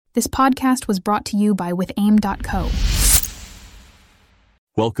This podcast was brought to you by withAIM.co.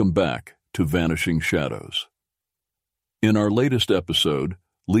 Welcome back to Vanishing Shadows. In our latest episode,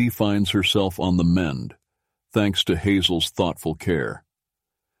 Lee finds herself on the mend, thanks to Hazel's thoughtful care.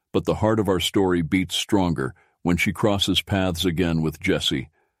 But the heart of our story beats stronger when she crosses paths again with Jesse,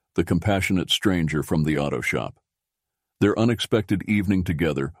 the compassionate stranger from the auto shop. Their unexpected evening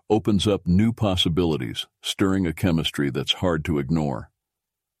together opens up new possibilities, stirring a chemistry that's hard to ignore.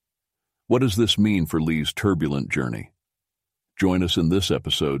 What does this mean for Lee's turbulent journey? Join us in this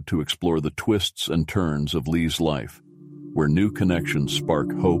episode to explore the twists and turns of Lee's life, where new connections spark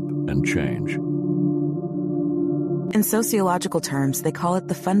hope and change. In sociological terms, they call it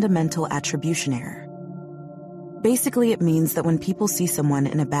the fundamental attribution error. Basically, it means that when people see someone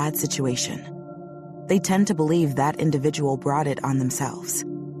in a bad situation, they tend to believe that individual brought it on themselves.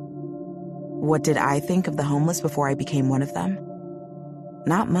 What did I think of the homeless before I became one of them?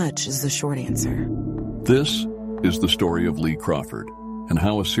 Not much is the short answer. This is the story of Lee Crawford and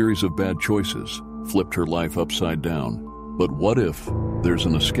how a series of bad choices flipped her life upside down. But what if there's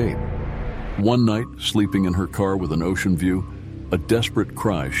an escape? One night, sleeping in her car with an ocean view, a desperate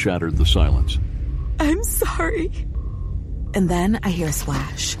cry shattered the silence. I'm sorry. And then I hear a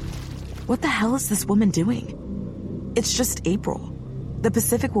splash. What the hell is this woman doing? It's just April. The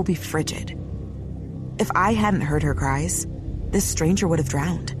Pacific will be frigid. If I hadn't heard her cries, this stranger would have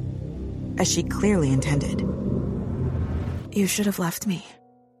drowned, as she clearly intended. You should have left me.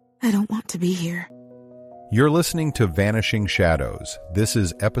 I don't want to be here. You're listening to Vanishing Shadows. This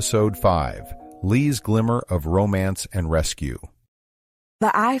is Episode 5, Lee's Glimmer of Romance and Rescue.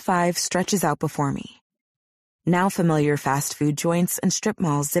 The I-5 stretches out before me. Now familiar fast food joints and strip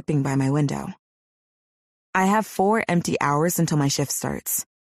malls zipping by my window. I have 4 empty hours until my shift starts.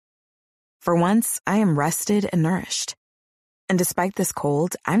 For once, I am rested and nourished. And despite this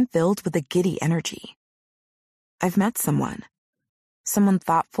cold, I'm filled with a giddy energy. I've met someone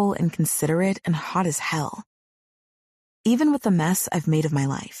thoughtful and considerate and hot as hell. Even with the mess I've made of my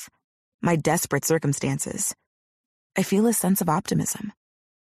life, my desperate circumstances, I feel a sense of optimism.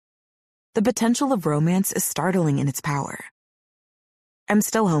 The potential of romance is startling in its power. I'm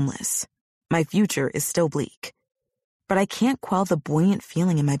still homeless. My future is still bleak. But I can't quell the buoyant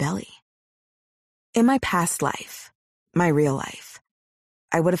feeling in my belly. In my past life, my real life,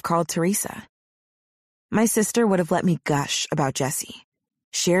 I would have called Teresa. My sister would have let me gush about Jesse,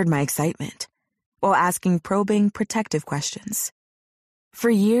 shared my excitement, while asking probing, protective questions. For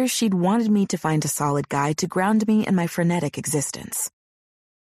years, she'd wanted me to find a solid guy to ground me in my frenetic existence.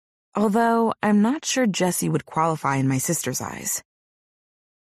 Although, I'm not sure Jesse would qualify in my sister's eyes.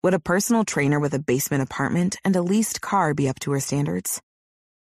 Would a personal trainer with a basement apartment and a leased car be up to her standards?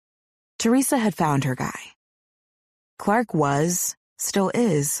 Teresa had found her guy. Clark still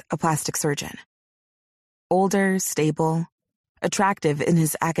is, a plastic surgeon. Older, stable, attractive in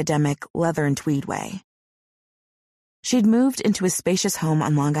his academic leather and tweed way. She'd moved into his spacious home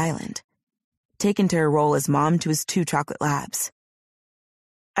on Long Island, taken to her role as mom to his 2 chocolate labs.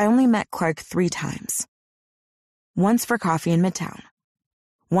 I only met Clark 3 times. Once for coffee in Midtown,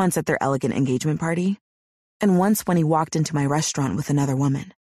 once at their elegant engagement party, and once when he walked into my restaurant with another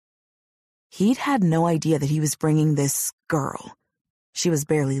woman. He'd had no idea that he was bringing this girl, she was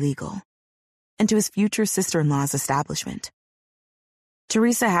barely legal, into his future sister-in-law's establishment.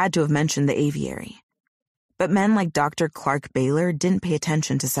 Teresa had to have mentioned the aviary, but men like Dr. Clark Baylor didn't pay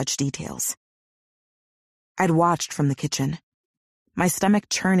attention to such details. I'd watched from the kitchen, my stomach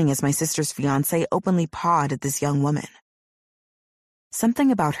churning as my sister's fiancé openly pawed at this young woman.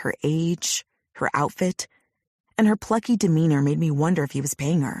 Something about her age, her outfit, and her plucky demeanor made me wonder if he was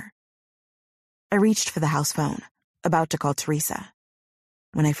paying her. I reached for the house phone, about to call Teresa,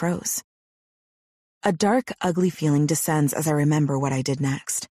 when I froze. A dark, ugly feeling descends as I remember what I did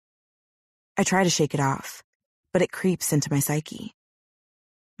next. I try to shake it off, but it creeps into my psyche.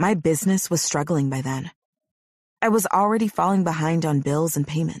 My business was struggling by then. I was already falling behind on bills and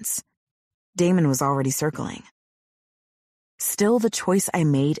payments. Damon was already circling. Still, the choice I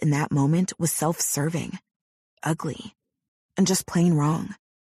made in that moment was self-serving, ugly, and just plain wrong.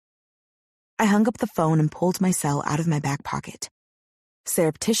 I hung up the phone and pulled my cell out of my back pocket.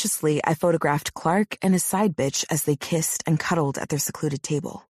 Surreptitiously, I photographed Clark and his side bitch as they kissed and cuddled at their secluded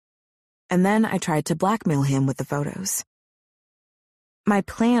table. And then I tried to blackmail him with the photos. My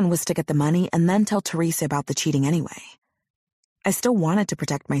plan was to get the money and then tell Teresa about the cheating anyway. I still wanted to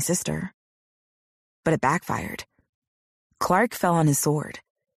protect my sister. But it backfired. Clark fell on his sword,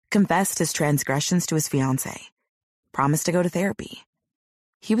 confessed his transgressions to his fiancée, promised to go to therapy.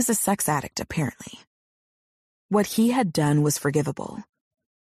 He was a sex addict, apparently. What he had done was forgivable.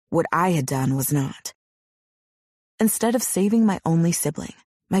 What I had done was not. Instead of saving my only sibling,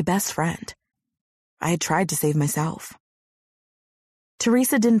 my best friend, I had tried to save myself.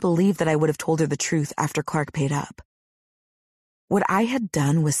 Teresa didn't believe that I would have told her the truth after Clark paid up. What I had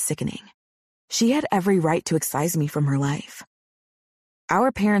done was sickening. She had every right to excise me from her life.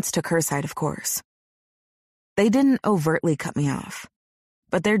 Our parents took her side, of course. They didn't overtly cut me off,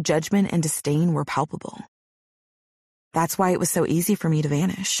 but their judgment and disdain were palpable. That's why it was so easy for me to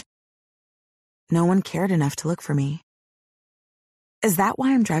vanish. No one cared enough to look for me. Is that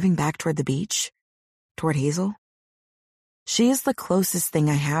why I'm driving back toward the beach? Toward Hazel? She is the closest thing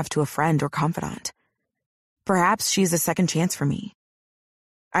I have to a friend or confidant. Perhaps she is a second chance for me.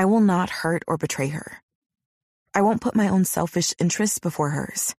 I will not hurt or betray her. I won't put my own selfish interests before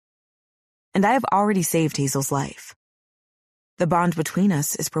hers. And I have already saved Hazel's life. The bond between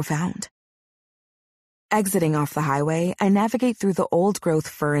us is profound. Exiting off the highway, I navigate through the old-growth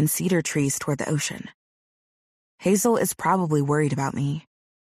fir and cedar trees toward the ocean. Hazel is probably worried about me.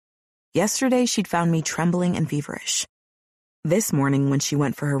 Yesterday, she'd found me trembling and feverish. This morning, when she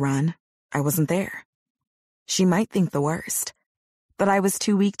went for her run, I wasn't there. She might think the worst, that I was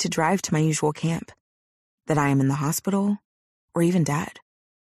too weak to drive to my usual camp, that I am in the hospital, or even dead.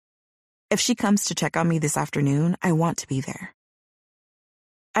 If she comes to check on me this afternoon, I want to be there.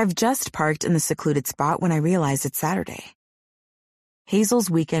 I've just parked in the secluded spot when I realize it's Saturday. Hazel's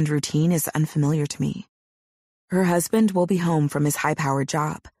weekend routine is unfamiliar to me. Her husband will be home from his high-powered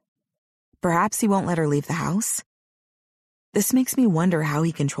job. Perhaps he won't let her leave the house. This makes me wonder how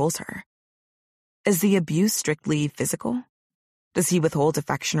he controls her. Is the abuse strictly physical? Does he withhold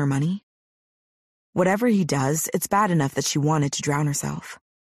affection or money? Whatever he does, it's bad enough that she wanted to drown herself.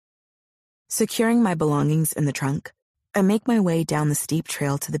 Securing my belongings in the trunk, I make my way down the steep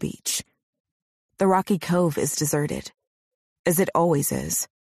trail to the beach. The rocky cove is deserted, as it always is.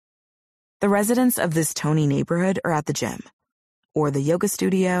 The residents of this Tony neighborhood are at the gym, or the yoga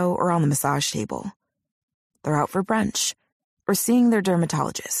studio, or on the massage table. They're out for brunch, or seeing their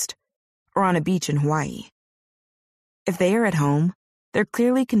dermatologist, or on a beach in Hawaii. If they are at home, they're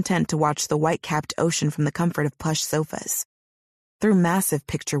clearly content to watch the white-capped ocean from the comfort of plush sofas, through massive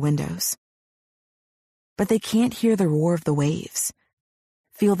picture windows. But they can't hear the roar of the waves,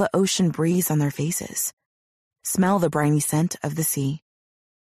 feel the ocean breeze on their faces, smell the briny scent of the sea.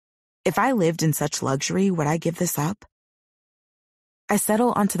 If I lived in such luxury, would I give this up? I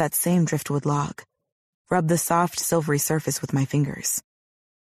settle onto that same driftwood log, rub the soft, silvery surface with my fingers.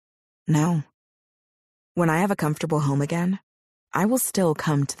 No. When I have a comfortable home again, I will still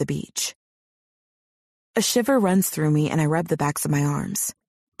come to the beach. A shiver runs through me and I rub the backs of my arms,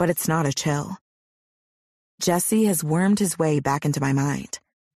 but it's not a chill. Jesse has wormed his way back into my mind,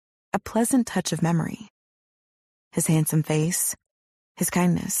 a pleasant touch of memory. His handsome face, his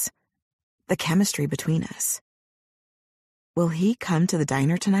kindness, the chemistry between us. Will he come to the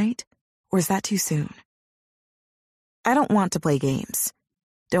diner tonight, or is that too soon? I don't want to play games.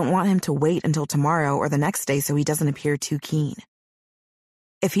 Don't want him to wait until tomorrow or the next day so he doesn't appear too keen.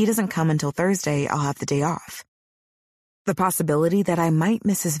 If he doesn't come until Thursday, I'll have the day off. The possibility that I might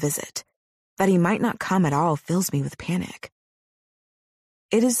miss his visit, that he might not come at all, fills me with panic.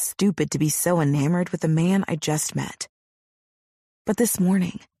 It is stupid to be so enamored with the man I just met. But this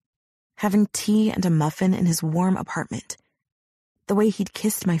morning, having tea and a muffin in his warm apartment, the way he'd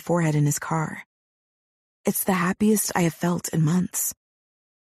kissed my forehead in his car, it's the happiest I have felt in months.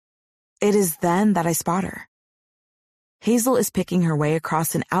 It is then that I spot her. Hazel is picking her way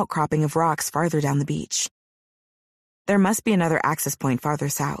across an outcropping of rocks farther down the beach. There must be another access point farther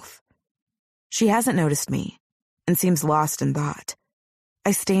south. She hasn't noticed me and seems lost in thought.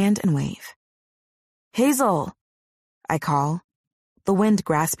 I stand and wave. Hazel! I call, the wind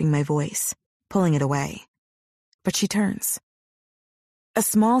grasping my voice, pulling it away. But she turns. A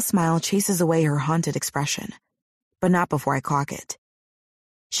small smile chases away her haunted expression, but not before I clock it.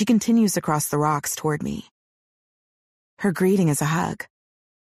 She continues across the rocks toward me. Her greeting is a hug.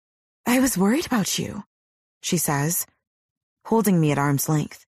 I was worried about you, she says, holding me at arm's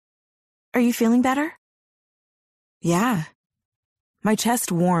length. Are you feeling better? Yeah. My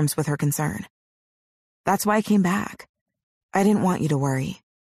chest warms with her concern. That's why I came back. I didn't want you to worry.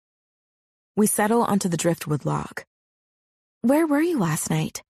 We settle onto the driftwood log. Where were you last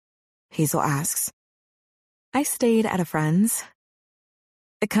night? Hazel asks. I stayed at a friend's.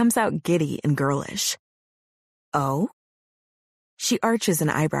 It comes out giddy and girlish. Oh? She arches an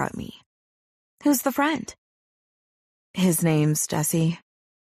eyebrow at me. Who's the friend? His name's Jesse.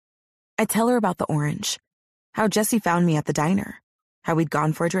 I tell her about the orange, how Jesse found me at the diner, how we'd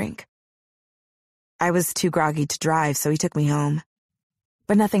gone for a drink. I was too groggy to drive, so he took me home.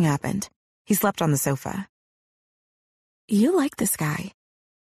 But nothing happened. He slept on the sofa. You like this guy.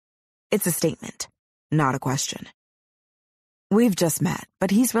 It's a statement, not a question. We've just met,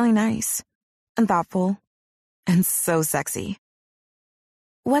 but he's really nice and thoughtful and so sexy.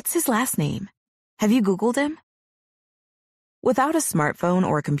 What's his last name? Have you Googled him? Without a smartphone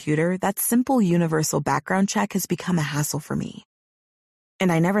or a computer, that simple universal background check has become a hassle for me.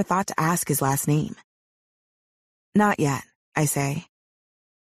 And I never thought to ask his last name. Not yet, I say.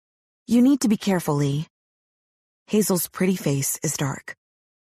 You need to be careful, Lee. Hazel's pretty face is dark.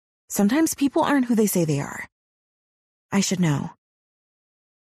 Sometimes people aren't who they say they are. I should know.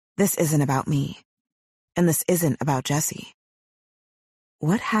 This isn't about me. And this isn't about Jesse.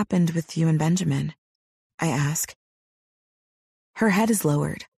 What happened with you and Benjamin? I ask. Her head is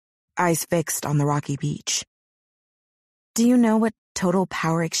lowered, eyes fixed on the rocky beach. Do you know what total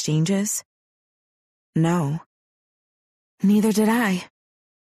power exchange is? No. Neither did I.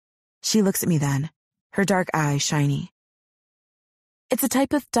 She looks at me then, her dark eyes shiny. It's a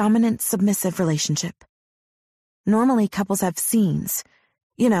type of dominant-submissive relationship. Normally, couples have scenes,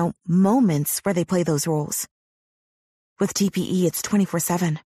 moments where they play those roles. With TPE, it's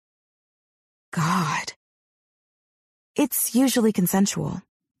 24/7. God. It's usually consensual.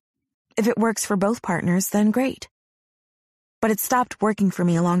 If it works for both partners, then great. But it stopped working for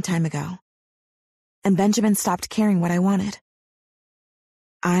me a long time ago. And Benjamin stopped caring what I wanted.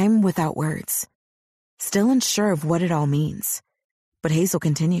 I'm without words, still unsure of what it all means. But Hazel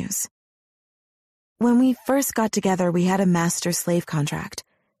continues. When we first got together, we had a master-slave contract.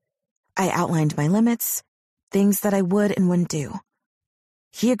 I outlined my limits, things that I would and wouldn't do.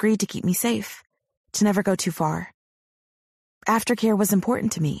 He agreed to keep me safe, to never go too far. Aftercare was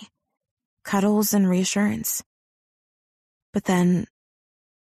important to me, cuddles and reassurance. But then,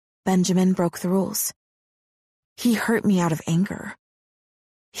 Benjamin broke the rules. He hurt me out of anger.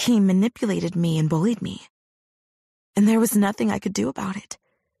 He manipulated me and bullied me. And there was nothing I could do about it.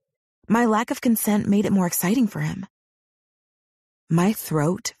 My lack of consent made it more exciting for him. My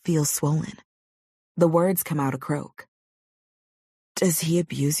throat feels swollen. The words come out a croak. Does he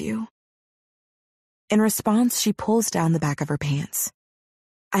abuse you? In response, she pulls down the back of her pants.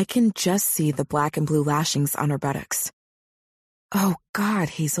 I can just see the black and blue lashings on her buttocks. Oh, God,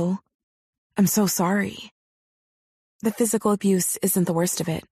 Hazel. I'm so sorry. The physical abuse isn't the worst of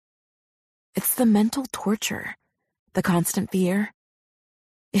it. It's the mental torture, the constant fear.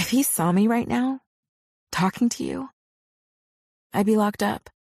 If he saw me right now, talking to you, I'd be locked up.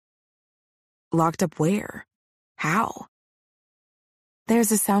 Locked up where? How?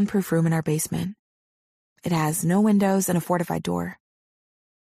 There's a soundproof room in our basement. It has no windows and a fortified door.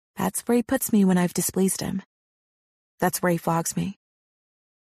 That's where he puts me when I've displeased him. That's where he flogs me.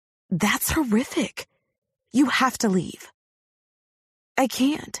 That's horrific. You have to leave. I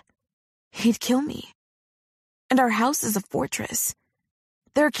can't. He'd kill me. And our house is a fortress.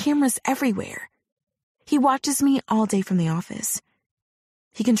 There are cameras everywhere. He watches me all day from the office.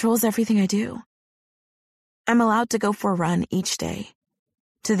 He controls everything I do. I'm allowed to go for a run each day,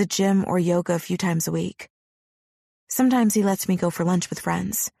 to the gym or yoga a few times a week. Sometimes he lets me go for lunch with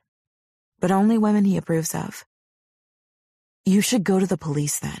friends, but only women he approves of. You should go to the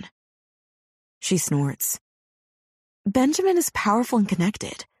police then. She snorts. Benjamin is powerful and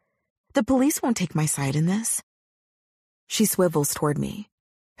connected. The police won't take my side in this. She swivels toward me,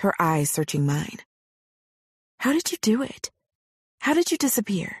 her eyes searching mine. How did you do it? How did you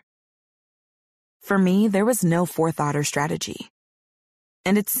disappear? For me, there was no forethought or strategy.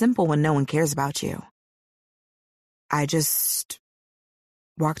 And it's simple when no one cares about you. I just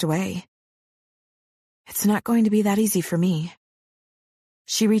walked away. It's not going to be that easy for me.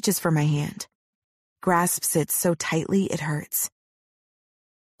 She reaches for my hand, grasps it so tightly it hurts.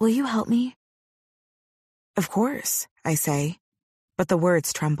 Will you help me? Of course, I say, but the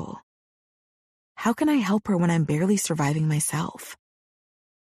words tremble. How can I help her when I'm barely surviving myself?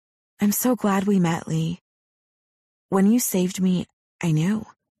 I'm so glad we met, Lee. When you saved me, I knew.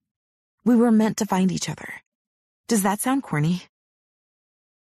 We were meant to find each other. Does that sound corny?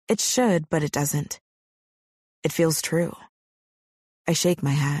 It should, but it doesn't. It feels true. I shake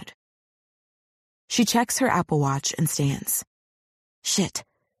my head. She checks her Apple Watch and stands. Shit,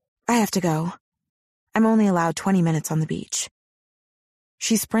 I have to go. I'm only allowed 20 minutes on the beach.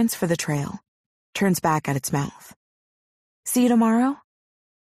 She sprints for the trail, turns back at its mouth. See you tomorrow?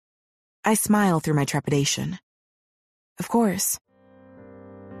 I smile through my trepidation. Of course.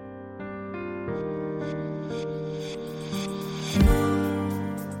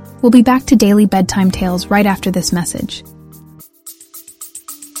 We'll be back to Daily Bedtime Tales right after this message.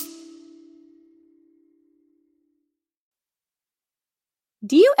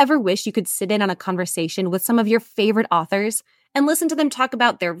 ever wish you could sit in on a conversation with some of your favorite authors and listen to them talk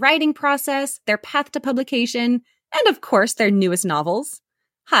about their writing process, their path to publication, and of course, their newest novels?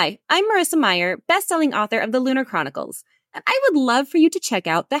 Hi, I'm Marissa Meyer, best-selling author of The Lunar Chronicles, and I would love for you to check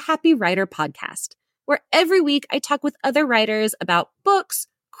out the Happy Writer podcast, where every week I talk with other writers about books,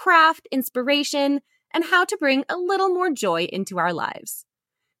 craft, inspiration, and how to bring a little more joy into our lives.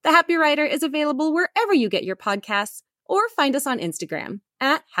 The Happy Writer is available wherever you get your podcasts, or find us on Instagram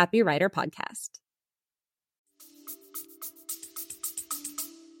at Happy Writer Podcast.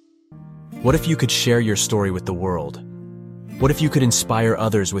 What if you could share your story with the world? What if you could inspire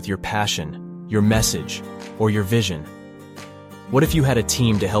others with your passion, your message, or your vision? What if you had a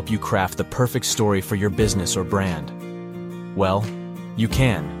team to help you craft the perfect story for your business or brand? Well, you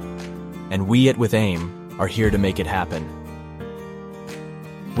can. And we at With AIM are here to make it happen.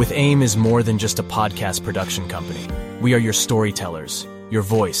 With AIM is more than just a podcast production company. We are your storytellers, your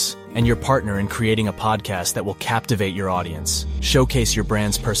voice, and your partner in creating a podcast that will captivate your audience, showcase your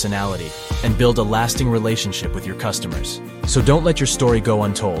brand's personality, and build a lasting relationship with your customers. So don't let your story go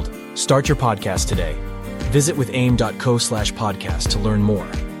untold. Start your podcast today. Visit withaim.co/podcast to learn more.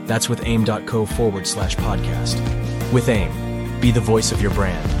 That's withaim.co/podcast. With AIM, be the voice of your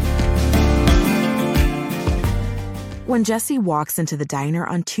brand. When Jesse walks into the diner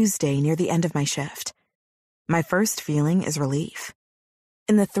on Tuesday near the end of my shift, my first feeling is relief.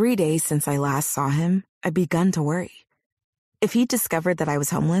 In the 3 days since I last saw him, I'd begun to worry. If he'd discovered that I was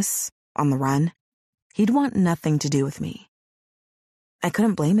homeless, on the run, he'd want nothing to do with me. I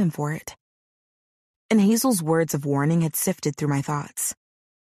couldn't blame him for it. And Hazel's words of warning had sifted through my thoughts.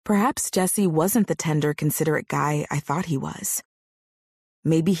 Perhaps Jesse wasn't the tender, considerate guy I thought he was.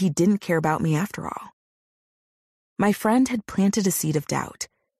 Maybe he didn't care about me after all. My friend had planted a seed of doubt,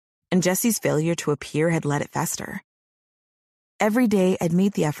 and Jesse's failure to appear had let it fester. Every day I'd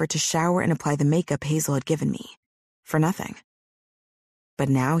made the effort to shower and apply the makeup Hazel had given me, for nothing. But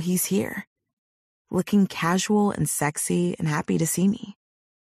now he's here, looking casual and sexy and happy to see me.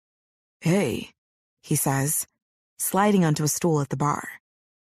 "Hey," he says, sliding onto a stool at the bar.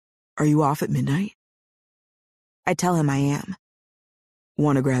 "Are you off at midnight?" I tell him I am.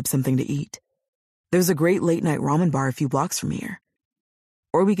 "Want to grab something to eat? There's a great late-night ramen bar a few blocks from here.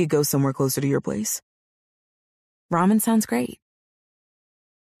 Or we could go somewhere closer to your place." Ramen sounds great.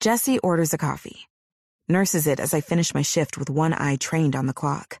 Jesse orders a coffee, nurses it as I finish my shift with one eye trained on the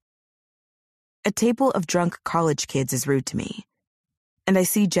clock. A table of drunk college kids is rude to me, and I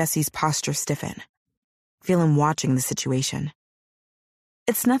see Jesse's posture stiffen, feel him watching the situation.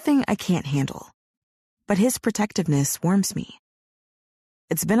 It's nothing I can't handle, but his protectiveness warms me.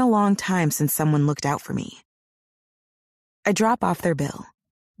 It's been a long time since someone looked out for me. I drop off their bill,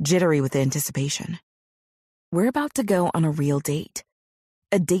 jittery with anticipation. We're about to go on a real date.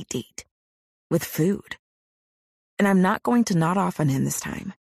 A date, with food. And I'm not going to nod off on him this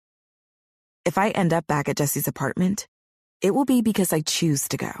time. If I end up back at Jesse's apartment, it will be because I choose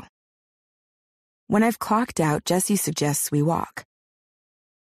to go. When I've clocked out, Jesse suggests we walk.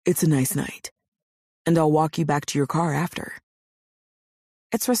 "It's a nice night, and I'll walk you back to your car after."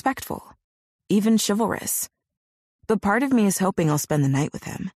 It's respectful, even chivalrous, but part of me is hoping I'll spend the night with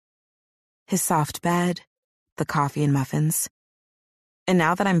him. His soft bed, the coffee and muffins. And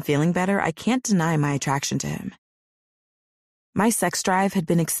now that I'm feeling better, I can't deny my attraction to him. My sex drive had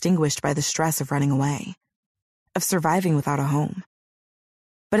been extinguished by the stress of running away, of surviving without a home.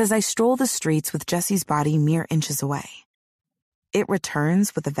 But as I stroll the streets with Jesse's body mere inches away, it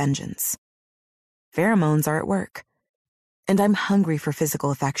returns with a vengeance. Pheromones are at work, and I'm hungry for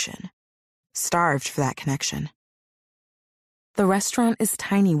physical affection, starved for that connection. The restaurant is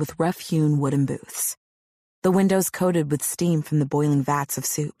tiny with rough-hewn wooden booths, the windows coated with steam from the boiling vats of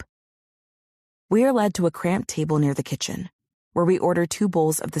soup. We are led to a cramped table near the kitchen, where we order 2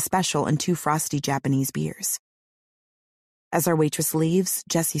 bowls of the special and 2 frosty Japanese beers. As our waitress leaves,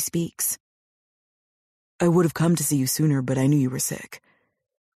 Jesse speaks. "I would have come to see you sooner, but I knew you were sick.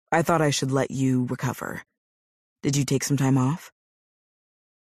 I thought I should let you recover. Did you take some time off?"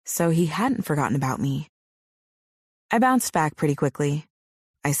 So he hadn't forgotten about me. I bounced back pretty quickly,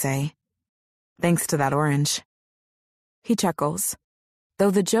 I say. "Thanks to that orange." He chuckles,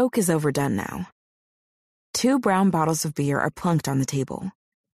 though the joke is overdone now. 2 brown bottles of beer are plunked on the table.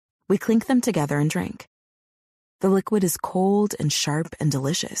 We clink them together and drink. The liquid is cold and sharp and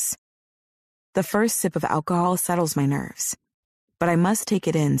delicious. The first sip of alcohol settles my nerves, but I must take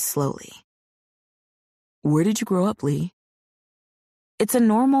it in slowly. "Where did you grow up, Lee?" It's a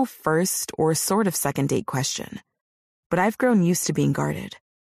normal first or sort of second date question, but I've grown used to being guarded.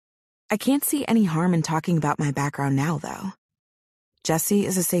 I can't see any harm in talking about my background now, though. Jesse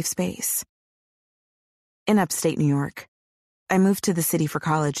is a safe space. In upstate New York, I moved to the city for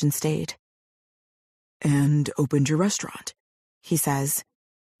college and stayed. And opened your restaurant, he says,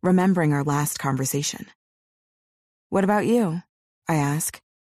 remembering our last conversation. What about you? I ask.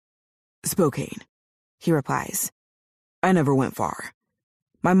 Spokane, he replies. I never went far.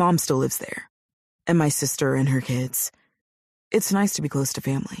 My mom still lives there, and my sister and her kids. It's nice to be close to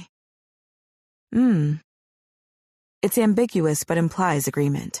family. It's ambiguous but implies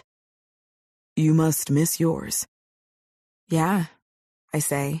agreement. You must miss yours. Yeah, I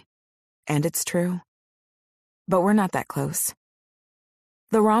say, and it's true. But we're not that close.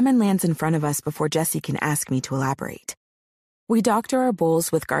 The ramen lands in front of us before Jesse can ask me to elaborate. We doctor our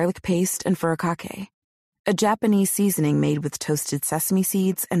bowls with garlic paste and furikake, a Japanese seasoning made with toasted sesame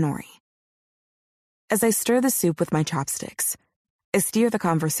seeds and nori. As I stir the soup with my chopsticks, I steer the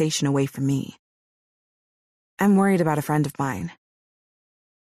conversation away from me. I'm worried about a friend of mine.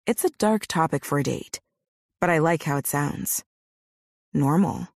 It's a dark topic for a date, but I like how it sounds.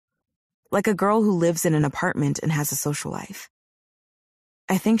 Normal. Like a girl who lives in an apartment and has a social life.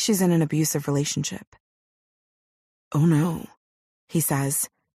 I think she's in an abusive relationship. Oh no, he says,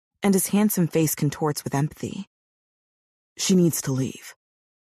 and his handsome face contorts with empathy. She needs to leave.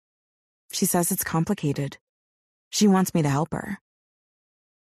 She says it's complicated. She wants me to help her.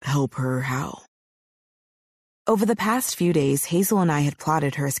 Help her how? Over the past few days, Hazel and I had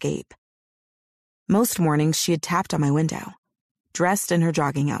plotted her escape. Most mornings, she had tapped on my window, dressed in her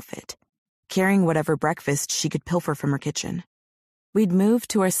jogging outfit, carrying whatever breakfast she could pilfer from her kitchen. We'd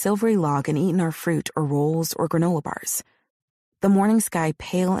moved to our silvery log and eaten our fruit or rolls or granola bars, the morning sky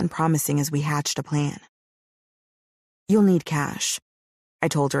pale and promising as we hatched a plan. You'll need cash, I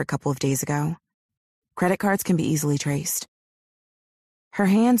told her a couple of days ago. Credit cards can be easily traced. Her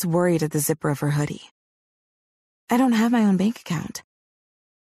hands worried at the zipper of her hoodie. I don't have my own bank account.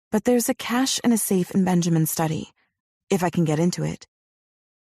 But there's a cash in a safe in Benjamin's study, if I can get into it.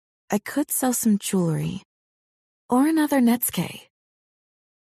 I could sell some jewelry. Or another Netsuke.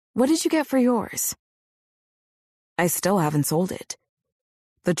 What did you get for yours? I still haven't sold it.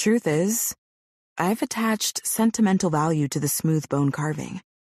 The truth is, I've attached sentimental value to the smooth bone carving.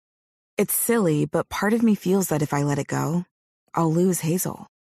 It's silly, but part of me feels that if I let it go, I'll lose Hazel.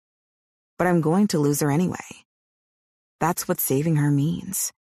 But I'm going to lose her anyway. That's what saving her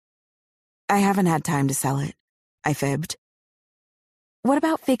means. I haven't had time to sell it, I fibbed. What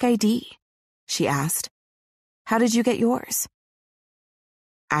about fake ID? She asked. How did you get yours?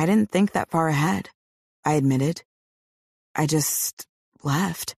 I didn't think that far ahead, I admitted. I just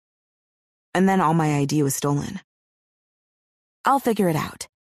left. And then all my ID was stolen. I'll figure it out,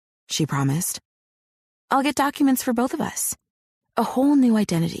 she promised. I'll get documents for both of us. A whole new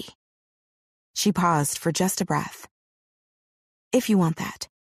identity. She paused for just a breath. If you want that.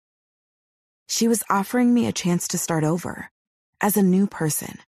 She was offering me a chance to start over, as a new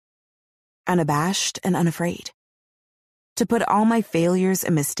person. Unabashed and unafraid. To put all my failures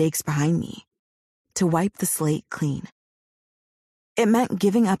and mistakes behind me. To wipe the slate clean. It meant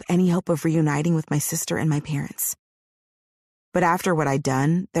giving up any hope of reuniting with my sister and my parents. But after what I'd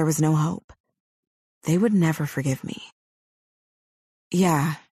done, there was no hope. They would never forgive me.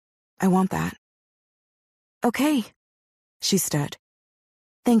 Yeah, I want that. Okay. She stood.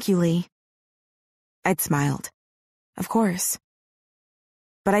 Thank you, Lee. I'd smiled. Of course.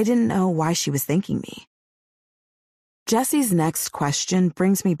 But I didn't know why she was thanking me. Jesse's next question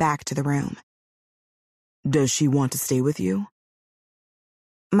brings me back to the room. Does she want to stay with you?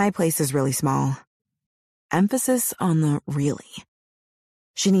 My place is really small. Emphasis on the really.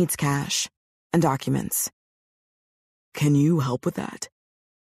 She needs cash and documents. Can you help with that?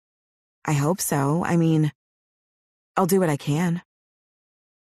 I hope so. I mean, I'll do what I can.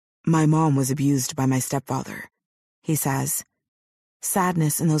 My mom was abused by my stepfather, he says,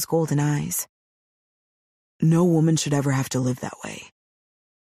 sadness in those golden eyes. No woman should ever have to live that way.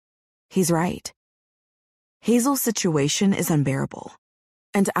 He's right. Hazel's situation is unbearable,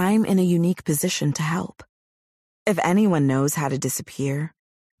 and I'm in a unique position to help. If anyone knows how to disappear,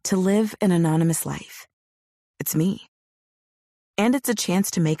 to live an anonymous life, it's me. And it's a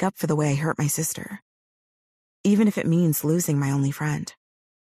chance to make up for the way I hurt my sister, even if it means losing my only friend.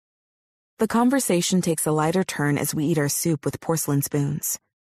 The conversation takes a lighter turn as we eat our soup with porcelain spoons,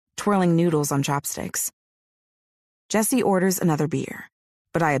 twirling noodles on chopsticks. Jesse orders another beer,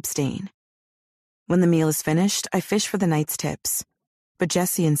 but I abstain. When the meal is finished, I fish for the night's tips, but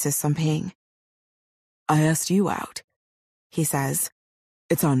Jesse insists on paying. I asked you out, he says.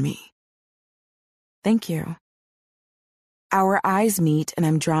 It's on me. Thank you. Our eyes meet and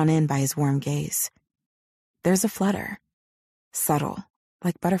I'm drawn in by his warm gaze. There's a flutter. subtle,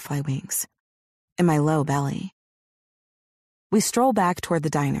 like butterfly wings, in my low belly. We stroll back toward the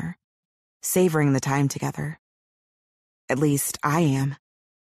diner, savoring the time together. At least I am.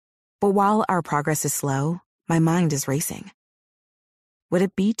 But while our progress is slow, my mind is racing. Would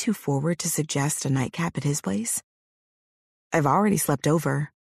it be too forward to suggest a nightcap at his place? I've already slept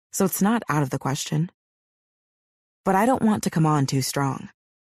over, so it's not out of the question. But I don't want to come on too strong.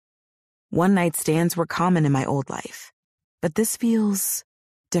 One-night stands were common in my old life, but this feels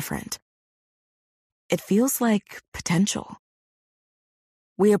different. It feels like potential.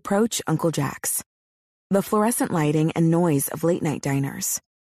 We approach Uncle Jack's, the fluorescent lighting and noise of late-night diners,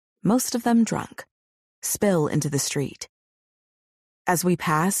 most of them drunk, spill into the street. As we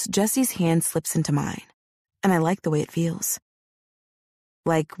pass, Jesse's hand slips into mine, and I like the way it feels.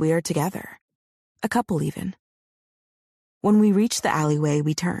 Like we are together, a couple even. When we reach the alleyway,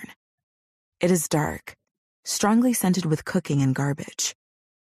 we turn. It is dark, strongly scented with cooking and garbage.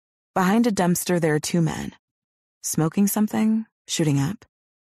 Behind a dumpster, there are two men, smoking something, shooting up.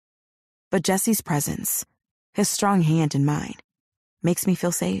 But Jesse's presence, his strong hand in mine, makes me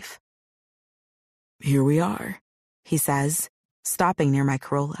feel safe. "Here we are," he says, stopping near my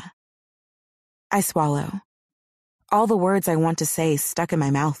Corolla. I swallow. All the words I want to say stuck in my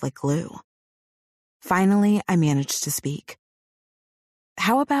mouth like glue. Finally, I manage to speak.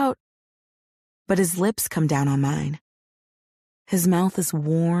 "How about..." But his lips come down on mine. His mouth is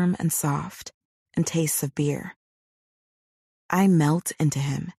warm and soft and tastes of beer. I melt into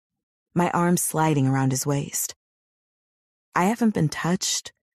him, my arms sliding around his waist. I haven't been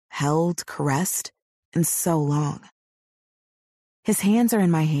touched, held, caressed in so long. His hands are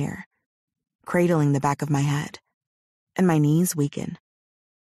in my hair, cradling the back of my head, and my knees weaken.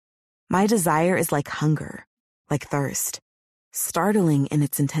 My desire is like hunger, like thirst, startling in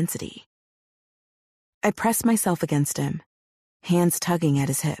its intensity. I press myself against him, hands tugging at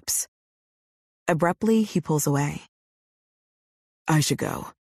his hips. Abruptly, he pulls away. "I should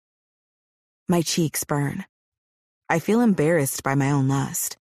go." My cheeks burn. I feel embarrassed by my own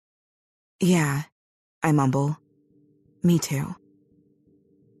lust. "Yeah," I mumble. "Me too."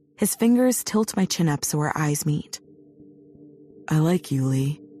 His fingers tilt my chin up so our eyes meet. "I like you,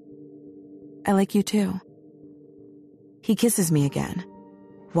 Lee." "I like you too." He kisses me again,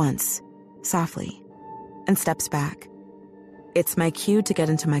 once, softly, and steps back. It's my cue to get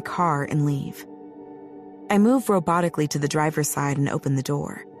into my car and leave. I move robotically to the driver's side and open the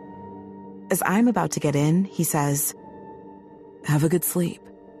door. As I'm about to get in, he says, "Have a good sleep."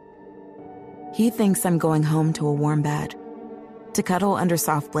 He thinks I'm going home to a warm bed, to cuddle under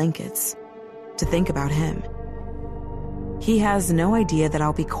soft blankets, to think about him. He has no idea that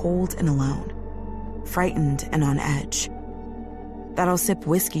I'll be cold and alone, frightened and on edge, that I'll sip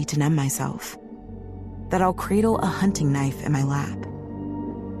whiskey to numb myself, that I'll cradle a hunting knife in my lap.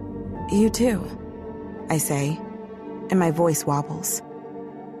 "You too," I say, and my voice wobbles.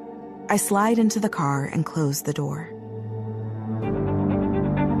 I slide into the car and close the door.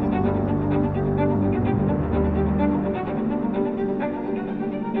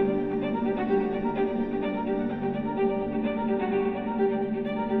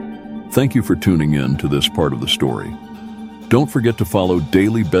 Thank you for tuning in to this part of the story. Don't forget to follow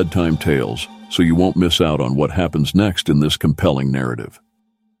Daily Bedtime Tales so you won't miss out on what happens next in this compelling narrative.